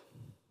hope.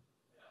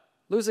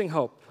 Losing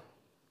hope.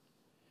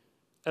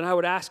 And I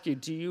would ask you,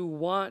 do you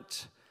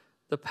want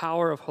the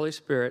power of Holy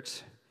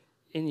Spirit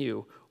in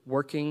you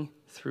working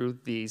through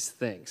these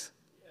things?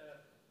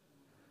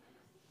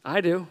 I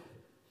do.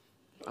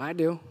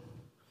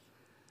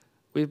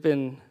 We've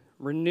been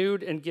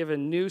renewed and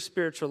given new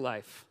spiritual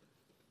life.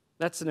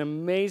 That's an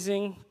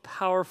amazing,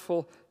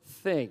 powerful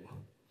thing.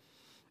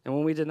 And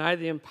when we deny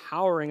the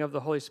empowering of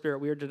the Holy Spirit,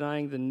 we are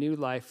denying the new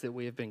life that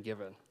we have been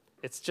given.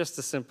 It's just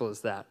as simple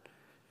as that.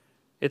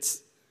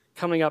 It's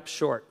coming up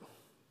short.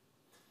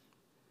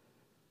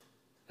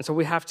 And so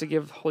we have to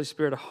give Holy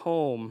Spirit a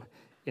home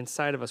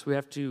inside of us. We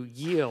have to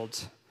yield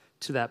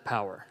to that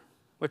power.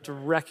 We have to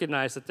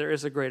recognize that there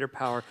is a greater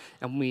power,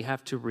 and we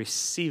have to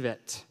receive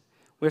it.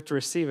 We have to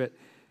receive it.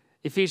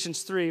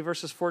 Ephesians 3,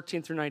 verses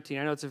 14 through 19.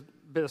 I know it's a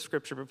bit of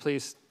scripture, but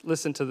please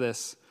listen to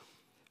this.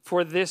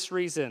 For this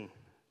reason,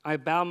 I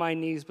bow my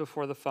knees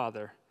before the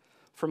Father,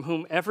 from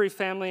whom every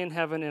family in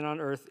heaven and on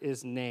earth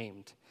is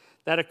named,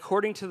 that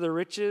according to the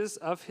riches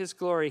of his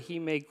glory, he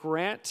may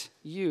grant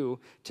you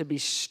to be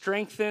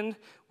strengthened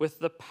with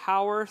the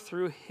power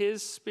through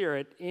his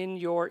Spirit in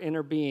your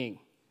inner being,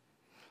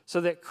 so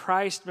that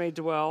Christ may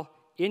dwell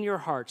in your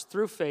hearts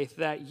through faith,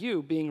 that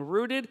you, being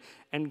rooted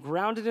and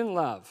grounded in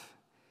love,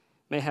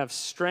 may have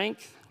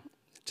strength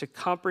to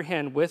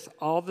comprehend with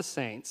all the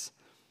saints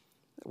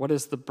what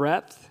is the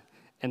breadth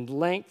and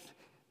length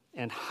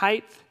and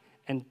height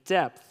and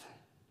depth,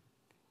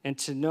 and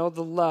to know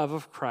the love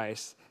of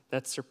Christ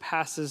that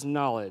surpasses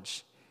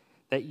knowledge,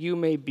 that you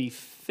may be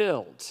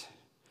filled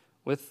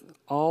with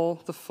all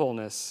the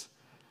fullness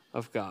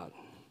of God.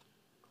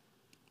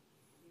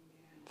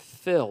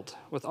 Filled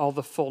with all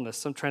the fullness.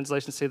 Some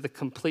translations say the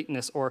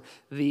completeness or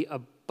the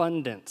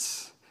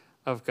abundance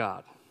of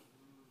God.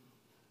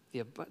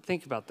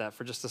 Think about that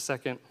for just a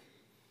second,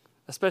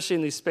 especially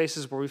in these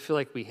spaces where we feel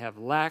like we have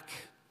lack,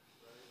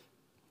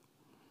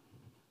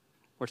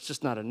 where it's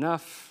just not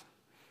enough.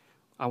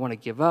 I want to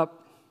give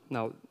up.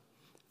 No,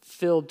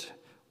 filled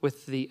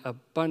with the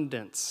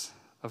abundance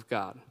of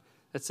God.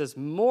 It says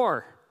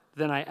more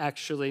than I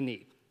actually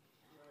need.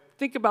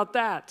 Think about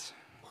that.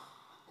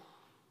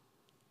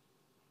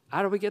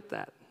 How do we get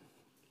that?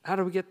 How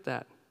do we get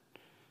that?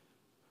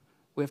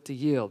 We have to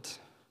yield.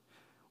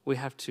 We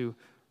have to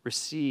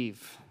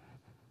receive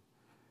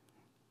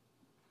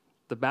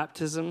the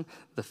baptism,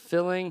 the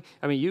filling.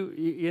 I mean,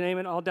 you name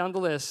it all down the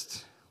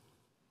list.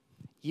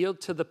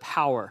 Yield to the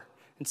power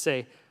and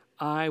say,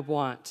 I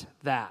want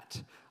that.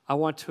 I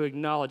want to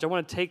acknowledge. I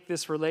want to take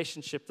this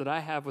relationship that I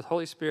have with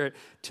Holy Spirit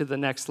to the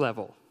next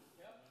level.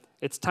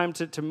 It's time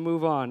to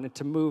move on and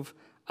to move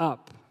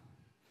up.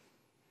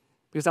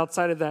 Because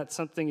outside of that,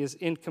 something is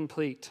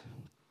incomplete.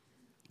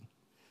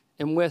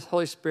 And with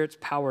Holy Spirit's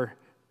power,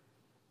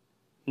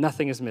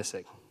 nothing is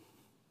missing.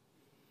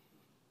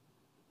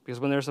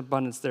 Because when there's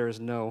abundance, there is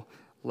no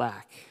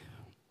lack.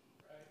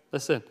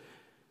 Listen,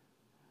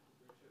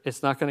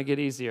 it's not going to get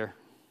easier.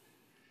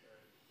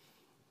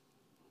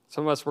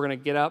 Some of us, we're going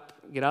to get up,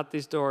 get out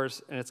these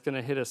doors, and it's going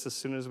to hit us as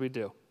soon as we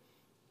do.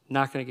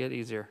 Not going to get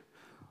easier.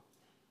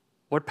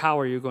 What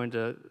power are you going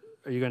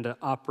to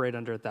operate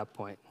under at that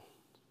point?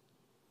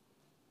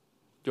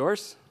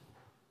 Yours?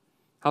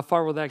 How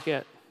far will that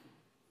get?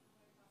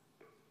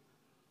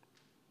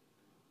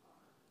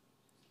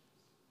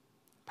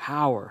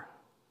 Power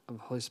of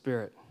the Holy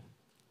Spirit.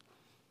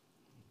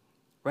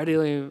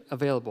 Readily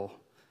available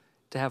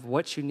to have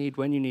what you need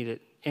when you need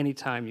it,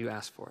 anytime you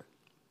ask for it.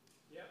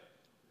 Yep.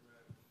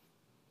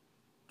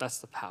 That's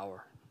the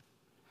power.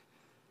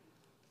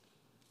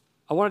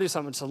 I want to do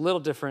something that's a little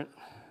different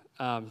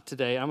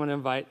today. I'm going to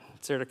invite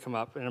Sarah to come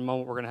up. In a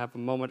moment, we're going to have a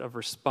moment of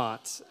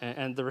response.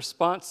 And the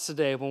response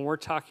today, when we're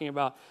talking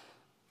about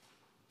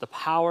the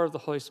power of the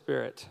Holy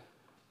Spirit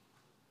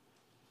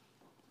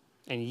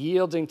and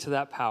yielding to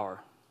that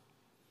power,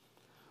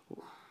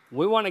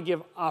 we want to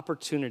give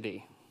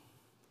opportunity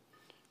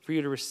for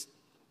you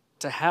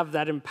to have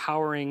that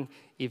empowering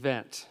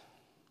event.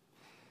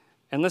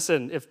 And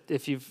listen,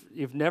 if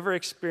you've never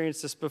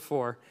experienced this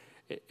before,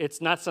 it's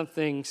not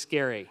something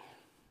scary,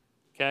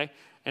 okay?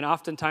 And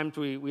oftentimes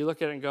we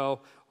look at it and go,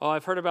 oh,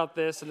 I've heard about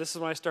this, and this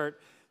is when I start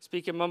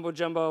speaking mumbo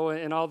jumbo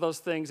and all those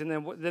things, and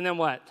then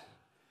what?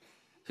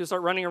 People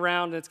start running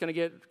around, and it's gonna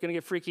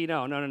get freaky.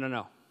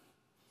 No.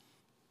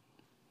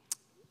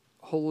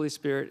 Holy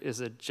Spirit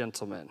is a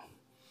gentleman.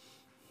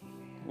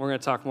 We're going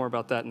to talk more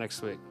about that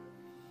next week.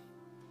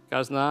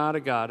 God's not a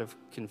God of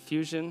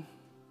confusion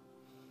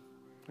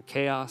or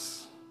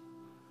chaos,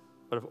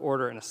 but of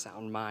order and a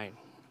sound mind.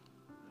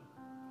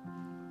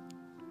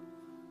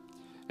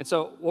 And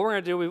so what we're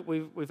going to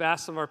do, we've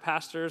asked some of our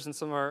pastors and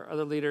some of our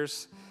other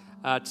leaders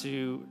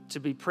to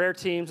be prayer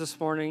teams this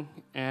morning,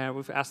 and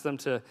we've asked them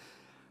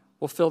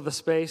we'll fill the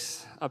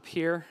space up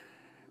here.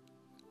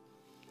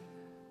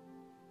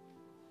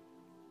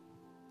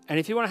 And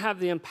if you want to have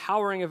the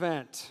empowering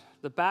event,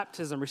 the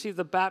baptism, receive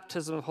the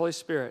baptism of the Holy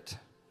Spirit,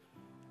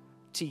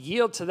 to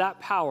yield to that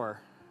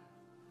power,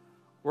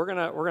 we're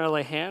gonna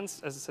lay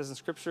hands, as it says in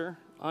Scripture,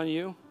 on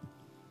you.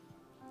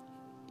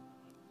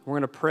 We're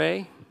gonna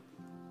pray,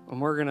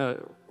 and we're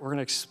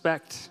gonna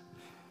expect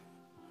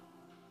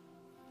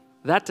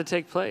that to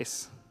take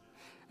place.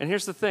 And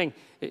here's the thing: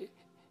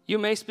 you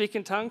may speak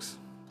in tongues,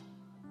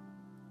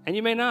 and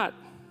you may not.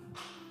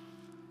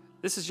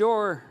 This is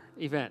your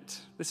event.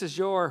 This is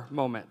your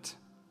moment.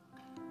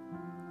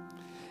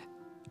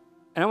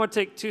 And I want to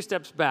take 2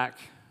 steps back,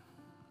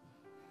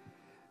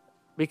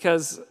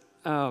 because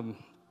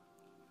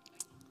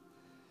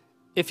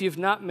if you've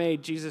not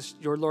made Jesus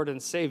your Lord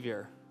and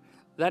Savior,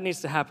 that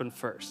needs to happen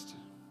first,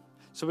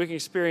 so we can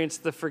experience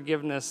the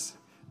forgiveness,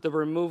 the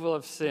removal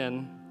of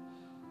sin,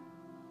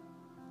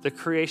 the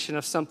creation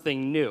of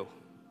something new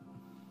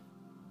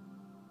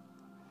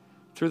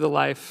through the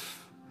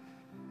life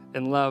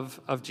and love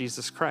of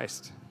Jesus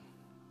Christ.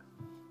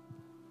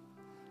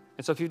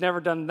 And so if you've never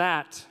done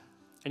that,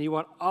 and you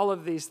want all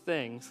of these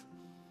things,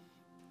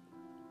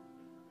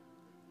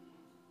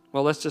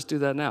 well, let's just do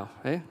that now,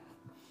 eh?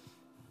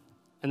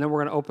 And then we're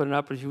going to open it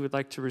up. If you would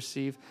like to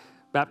receive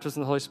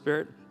baptism of the Holy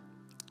Spirit,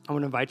 I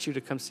want to invite you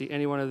to come see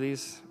any one of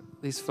these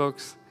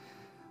folks.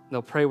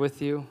 They'll pray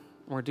with you.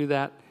 We're going to do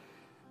that.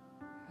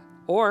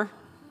 Or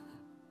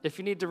if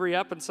you need to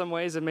re-up in some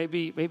ways, and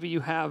maybe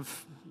you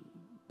have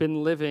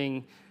been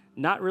living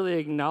not really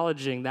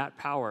acknowledging that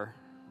power,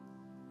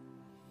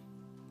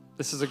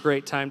 this is a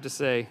great time to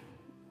say,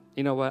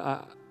 you know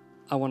what,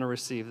 I want to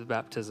receive the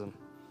baptism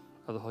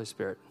of the Holy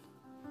Spirit.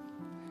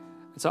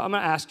 And so I'm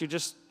going to ask you,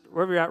 just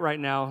wherever you're at right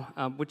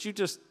now, would you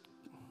just,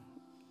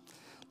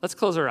 let's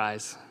close our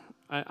eyes.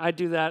 I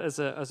do that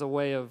as a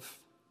way of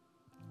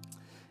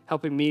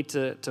helping me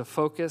to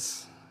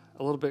focus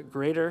a little bit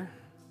greater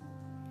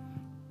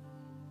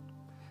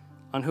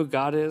on who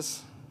God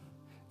is.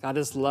 God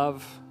is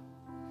love.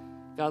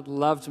 God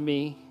loved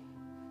me.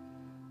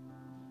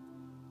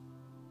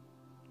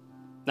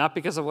 Not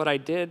because of what I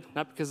did,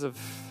 not because of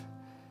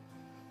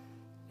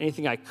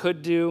anything I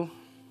could do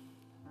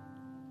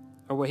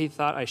or what he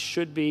thought I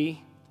should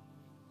be.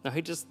 No,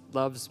 he just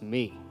loves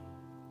me.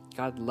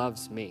 God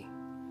loves me.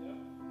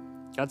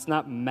 God's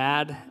not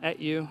mad at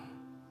you.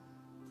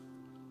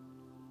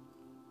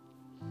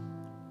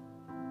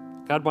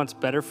 God wants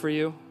better for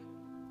you.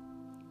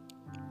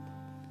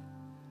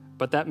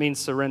 But that means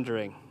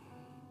surrendering.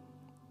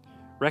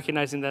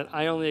 Recognizing that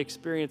I only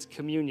experience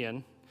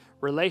communion,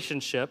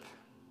 relationship,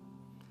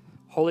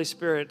 Holy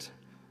Spirit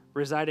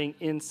residing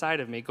inside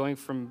of me, going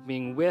from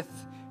being with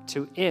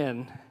to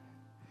in,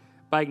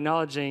 by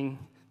acknowledging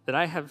that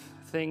I have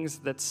things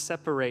that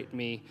separate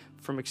me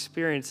from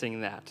experiencing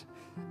that.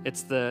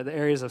 It's the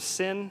areas of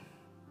sin.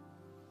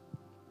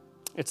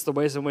 It's the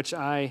ways in which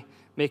I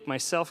make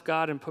myself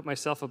God and put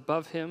myself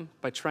above him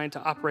by trying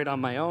to operate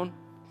on my own.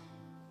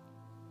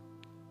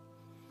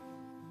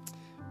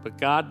 But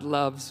God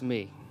loves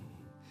me.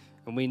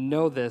 And we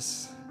know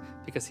this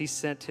because he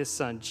sent his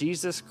son,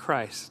 Jesus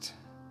Christ,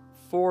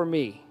 for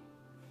me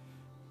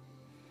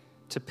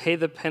to pay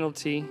the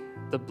penalty,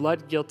 the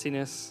blood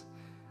guiltiness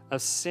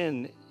of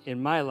sin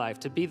in my life,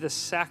 to be the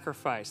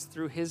sacrifice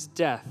through his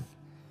death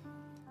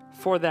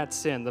for that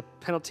sin. The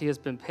penalty has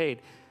been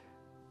paid.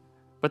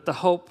 But the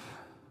hope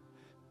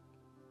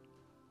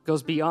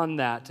goes beyond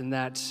that, in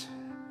that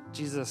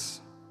Jesus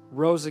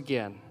rose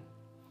again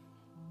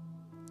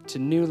to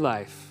new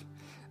life,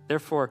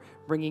 therefore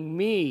bringing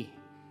me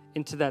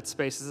into that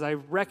space as I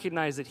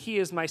recognize that he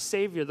is my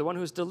Savior, the one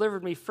who's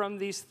delivered me from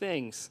these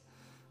things,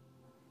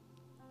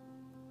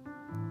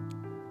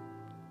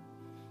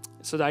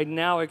 so that I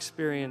now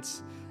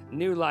experience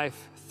new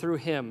life through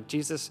him,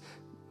 Jesus,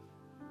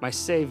 my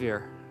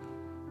Savior.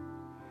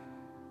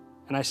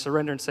 And I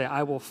surrender and say,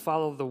 I will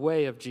follow the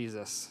way of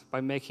Jesus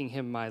by making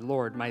him my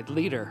Lord, my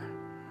leader.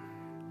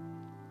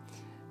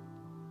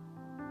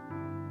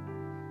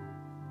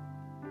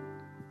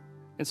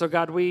 And so,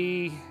 God,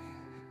 we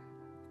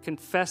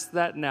confess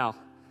that now,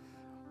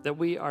 that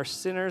we are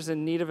sinners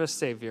in need of a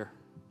Savior,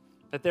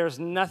 that there is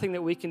nothing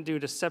that we can do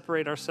to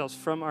separate ourselves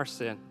from our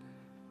sin,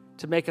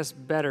 to make us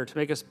better, to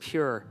make us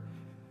pure.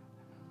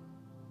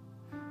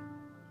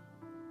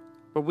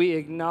 But we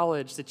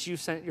acknowledge that you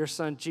sent your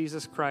son,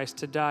 Jesus Christ,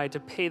 to die, to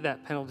pay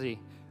that penalty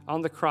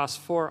on the cross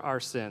for our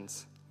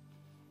sins.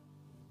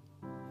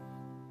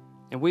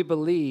 And we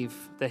believe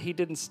that he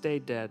didn't stay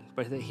dead,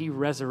 but that he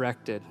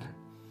resurrected.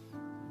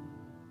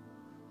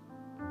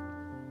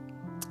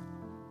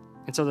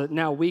 And so that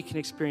now we can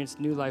experience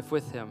new life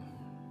with him.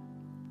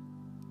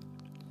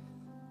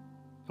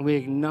 And we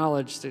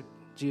acknowledge that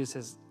Jesus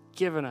has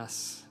given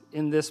us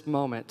in this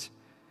moment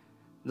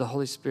the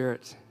Holy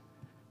Spirit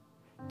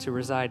to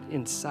reside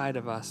inside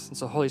of us. And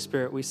so, Holy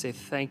Spirit, we say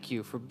thank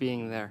you for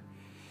being there.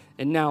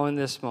 And now in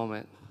this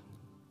moment,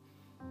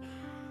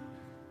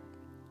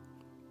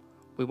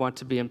 we want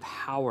to be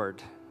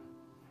empowered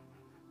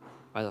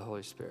by the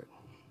Holy Spirit.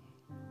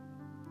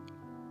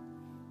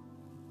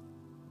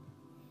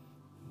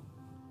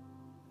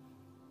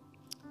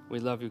 We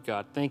love you,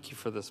 God. Thank you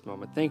for this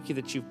moment. Thank you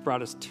that you've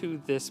brought us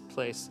to this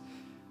place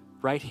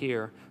right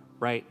here,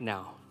 right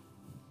now.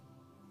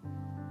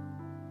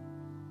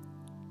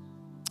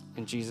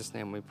 In Jesus'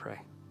 name we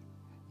pray.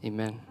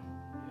 Amen.